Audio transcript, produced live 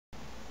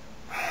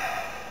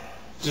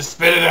Just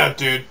spit it out,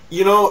 dude.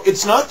 You know,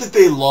 it's not that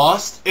they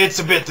lost. It's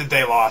a bit that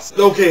they lost.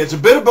 Okay, it's a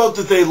bit about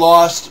that they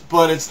lost,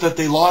 but it's that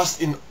they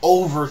lost in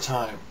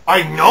overtime.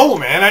 I know,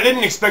 man. I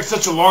didn't expect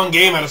such a long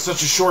game out of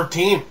such a short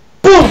team.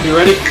 Boom! You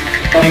ready?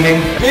 Ding,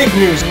 ding. Big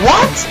news.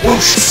 What?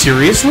 Whoosh.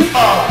 Seriously?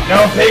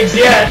 No pigs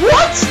yet.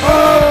 What?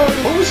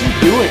 What was he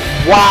doing?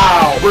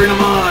 Wow. Bring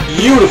him on.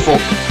 Beautiful.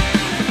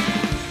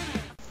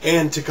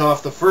 And to kick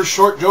off the first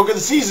short joke of the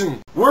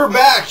season, we're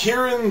back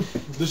here in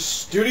the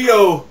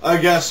studio, I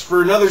guess,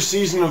 for another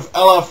season of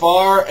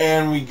LFR,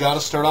 and we gotta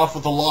start off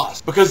with a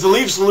loss. Because the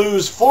Leafs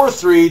lose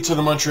 4-3 to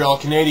the Montreal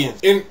Canadiens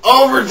in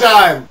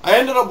overtime! I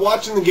ended up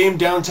watching the game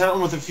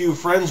downtown with a few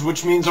friends,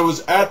 which means I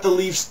was at the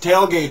Leafs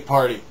tailgate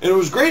party. And it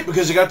was great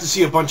because I got to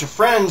see a bunch of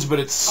friends, but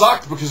it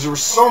sucked because there were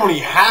so many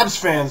Habs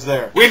fans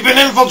there. We've been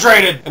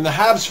infiltrated! And the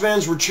Habs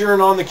fans were cheering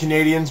on the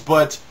Canadiens,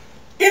 but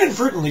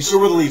inadvertently, so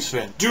were the Leafs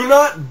fans. Do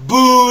not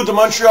boo the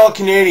Montreal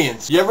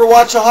Canadiens. You ever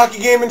watch a hockey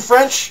game in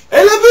French?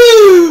 Et le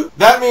boo!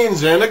 That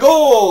means and a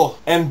goal.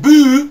 And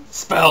boo,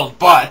 spelled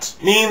but,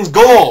 means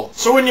goal.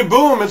 So when you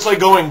boo them, it's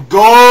like going,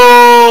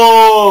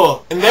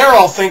 goal! And they're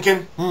all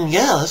thinking,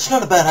 yeah, that's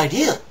not a bad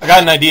idea. I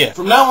got an idea.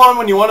 From now on,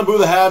 when you want to boo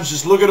the Habs,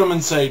 just look at them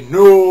and say,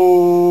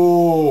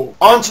 no.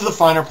 On to the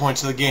finer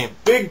points of the game.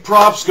 Big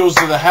props goes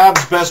to the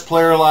Habs' best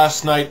player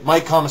last night,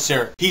 Mike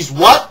Commissary. He's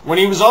what? When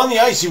he was on the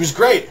ice, he was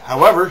great.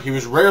 However, he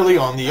was rarely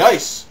on the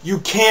ice. You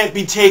can't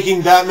be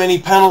taking that many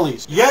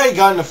penalties. Yeah, he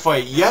got in a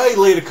fight. Yeah, he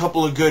laid a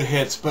couple of good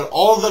hits, but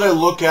all that I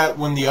look at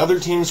when the other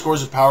team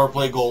scores a power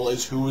play goal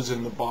is who was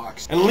in the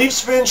box. And Leafs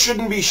fans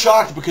shouldn't be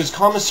shocked because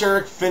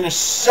Commissary finished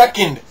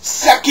second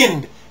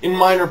in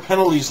minor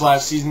penalties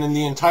last season in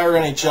the entire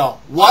NHL.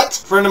 What?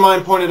 A friend of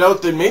mine pointed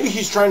out that maybe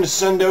he's trying to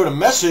send out a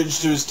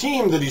message to his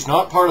team that he's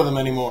not part of them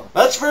anymore.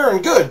 That's fair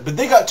and good, but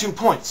they got 2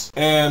 points.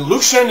 And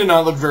Luke Schenn did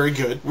not look very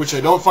good, which I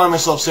don't find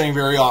myself saying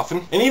very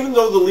often. And even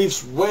though the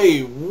Leafs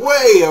way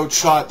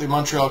outshot the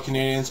Montreal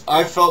Canadiens,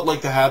 I felt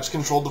like the Habs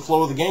controlled the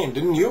flow of the game,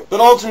 didn't you? But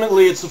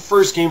ultimately, it's the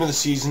first game of the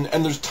season,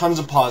 and there's tons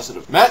of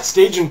positive. Matt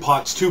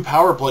Stagenpot's 2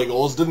 power play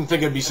goals, didn't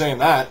think I'd be saying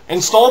that.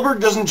 And Stallberg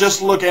doesn't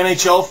just look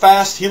NHL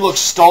fast, he looks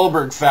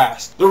Stallberg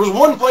fast. There was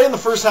one play in the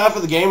first half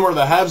of the game where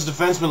the Habs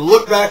defenseman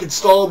looked back at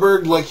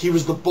Stallberg like he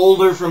was the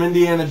boulder from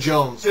Indiana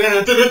Jones.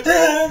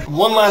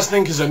 One last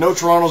thing, because I know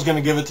Toronto's going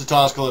to give it to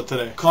Toskala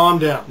today. Calm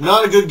down.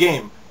 Not a good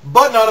game,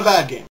 but not a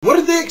bad game. What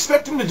did they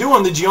expect him to do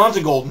on the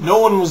Gianta goal? No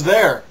one was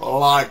there.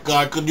 Like,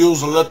 I could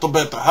use a little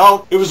bit of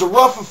help. It was a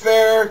rough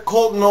affair.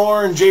 Colton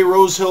Orr and Jay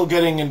Rosehill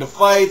getting into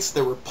fights.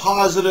 There were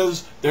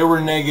positives. There were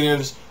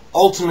negatives.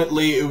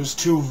 Ultimately, it was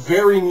 2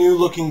 very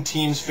new-looking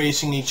teams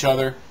facing each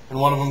other, and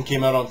one of them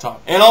came out on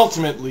top. And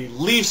ultimately,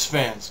 Leafs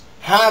fans,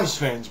 Habs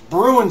fans,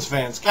 Bruins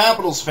fans,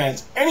 Capitals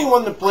fans,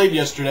 anyone that played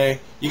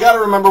yesterday, you gotta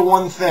remember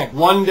one thing.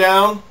 1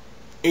 down,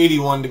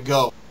 81 to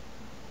go.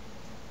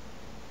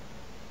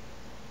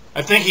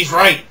 I think he's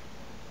right.